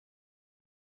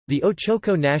The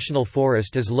Ochoco National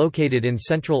Forest is located in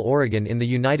central Oregon in the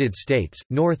United States,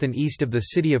 north and east of the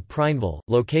city of Prineville,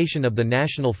 location of the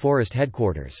National Forest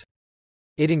headquarters.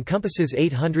 It encompasses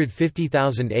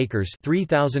 850,000 acres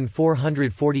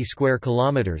 (3,440 square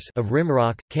kilometers) of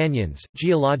rimrock, canyons,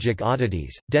 geologic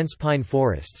oddities, dense pine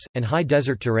forests, and high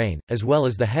desert terrain, as well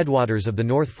as the headwaters of the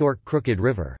North Fork Crooked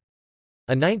River.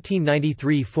 A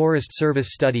 1993 Forest Service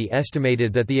study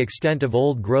estimated that the extent of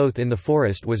old growth in the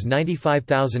forest was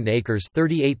 95,000 acres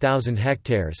 (38,000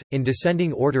 hectares). In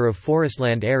descending order of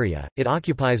forestland area, it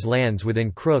occupies lands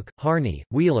within Crook, Harney,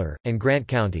 Wheeler, and Grant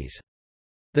counties.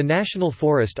 The National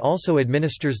Forest also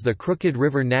administers the Crooked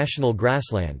River National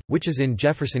Grassland, which is in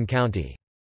Jefferson County.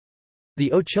 The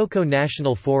Ochoco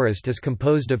National Forest is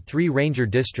composed of 3 ranger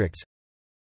districts: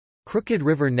 Crooked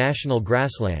River National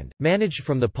Grassland, managed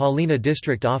from the Paulina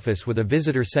District Office with a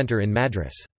visitor center in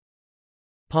Madras.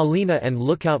 Paulina and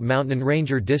Lookout Mountain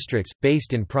Ranger Districts,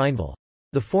 based in Prineville.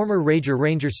 The former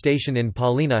Ranger Station in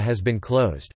Paulina has been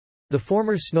closed. The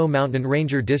former Snow Mountain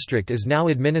Ranger District is now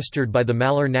administered by the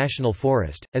Malheur National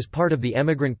Forest, as part of the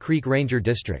Emigrant Creek Ranger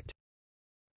District.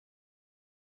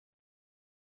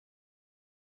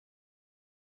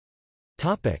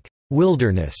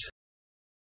 Wilderness.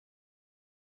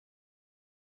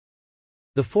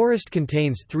 The forest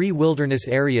contains 3 wilderness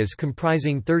areas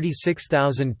comprising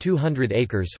 36,200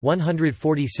 acres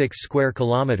 (146 square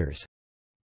kilometers).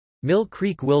 Mill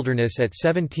Creek Wilderness at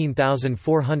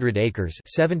 17,400 acres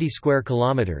 (70 square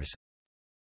kilometers).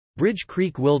 Bridge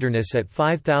Creek Wilderness at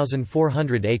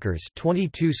 5,400 acres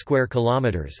 (22 square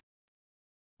kilometers).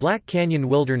 Black Canyon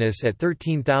Wilderness at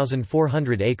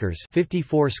 13,400 acres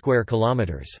 (54 square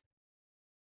kilometers).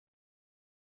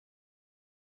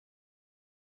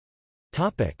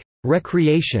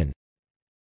 Recreation.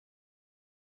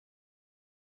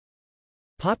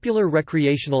 Popular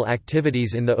recreational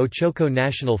activities in the Ochoco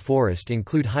National Forest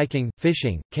include hiking,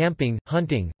 fishing, camping,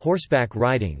 hunting, horseback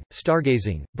riding,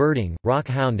 stargazing, birding, rock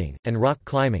hounding, and rock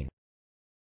climbing.